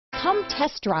Come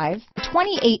test drive the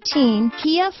 2018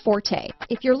 Kia Forte.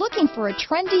 If you're looking for a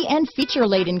trendy and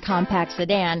feature-laden compact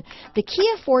sedan, the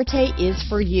Kia Forte is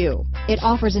for you. It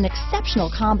offers an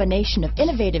exceptional combination of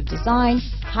innovative design,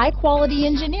 high-quality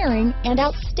engineering, and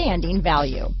outstanding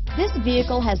value. This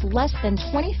vehicle has less than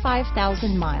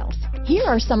 25,000 miles. Here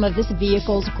are some of this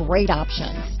vehicle's great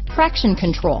options: traction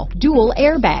control, dual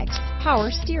airbags, power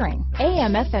steering,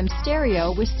 AM/FM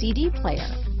stereo with CD player,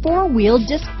 four-wheel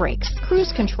disc brakes,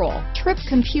 cruise control, trip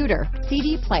computer,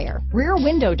 CD player, rear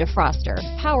window defroster,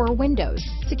 power windows,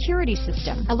 security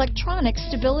system, electronic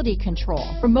stability control,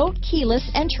 remote keyless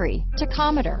entry,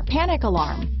 tachometer, panic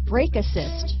alarm, brake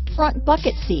assist, front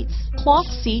bucket seats, cloth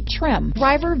seat trim,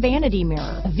 driver vanity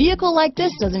mirror. A vehicle like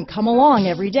this doesn't come along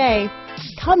every day.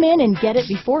 Come in and get it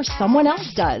before someone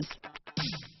else does.